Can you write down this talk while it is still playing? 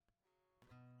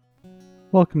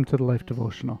Welcome to the Life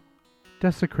Devotional.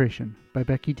 Desecration by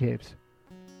Becky Toews.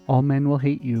 All men will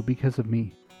hate you because of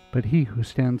me, but he who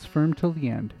stands firm till the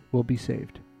end will be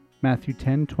saved. Matthew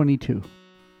 10:22.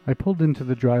 I pulled into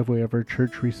the driveway of our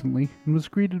church recently and was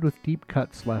greeted with deep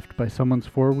cuts left by someone's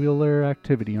four-wheeler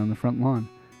activity on the front lawn.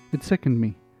 It sickened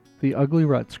me. The ugly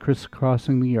ruts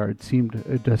crisscrossing the yard seemed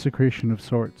a desecration of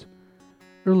sorts.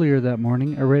 Earlier that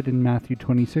morning, I read in Matthew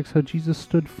 26 how Jesus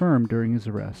stood firm during his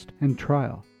arrest and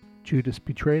trial. Judas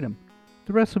betrayed him.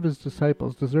 The rest of his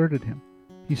disciples deserted him.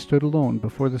 He stood alone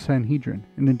before the Sanhedrin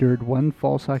and endured one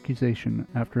false accusation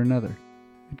after another.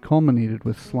 It culminated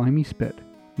with slimy spit,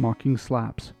 mocking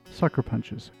slaps, sucker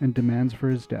punches, and demands for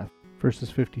his death. Verses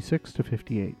 56 to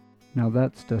 58. Now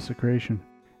that's desecration.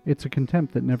 It's a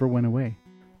contempt that never went away.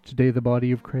 Today the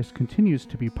body of Christ continues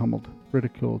to be pummeled,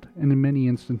 ridiculed, and in many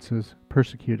instances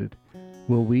persecuted.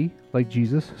 Will we, like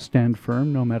Jesus, stand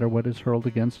firm no matter what is hurled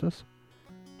against us?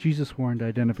 Jesus warned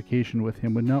identification with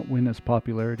him would not win us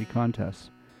popularity contests.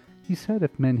 He said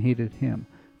if men hated him,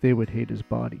 they would hate his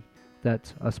body.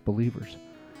 That's us believers.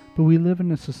 But we live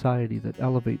in a society that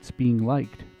elevates being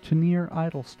liked to near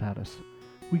idol status.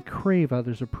 We crave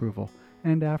others' approval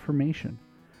and affirmation.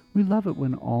 We love it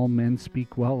when all men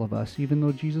speak well of us, even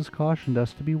though Jesus cautioned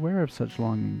us to beware of such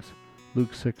longings.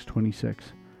 Luke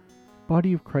 6:26.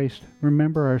 Body of Christ,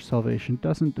 remember our salvation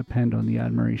doesn't depend on the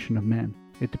admiration of men.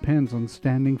 It depends on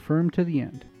standing firm to the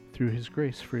end, through his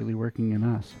grace freely working in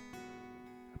us.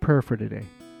 A prayer for today.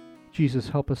 Jesus,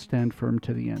 help us stand firm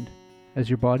to the end. As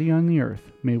your body on the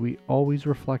earth, may we always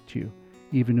reflect you,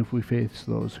 even if we face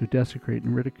those who desecrate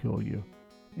and ridicule you.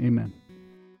 Amen.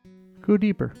 Go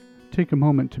deeper. Take a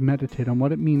moment to meditate on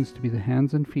what it means to be the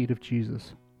hands and feet of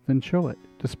Jesus. Then show it,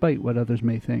 despite what others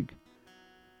may think.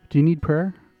 Do you need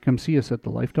prayer? Come see us at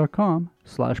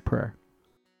thelife.com/prayer.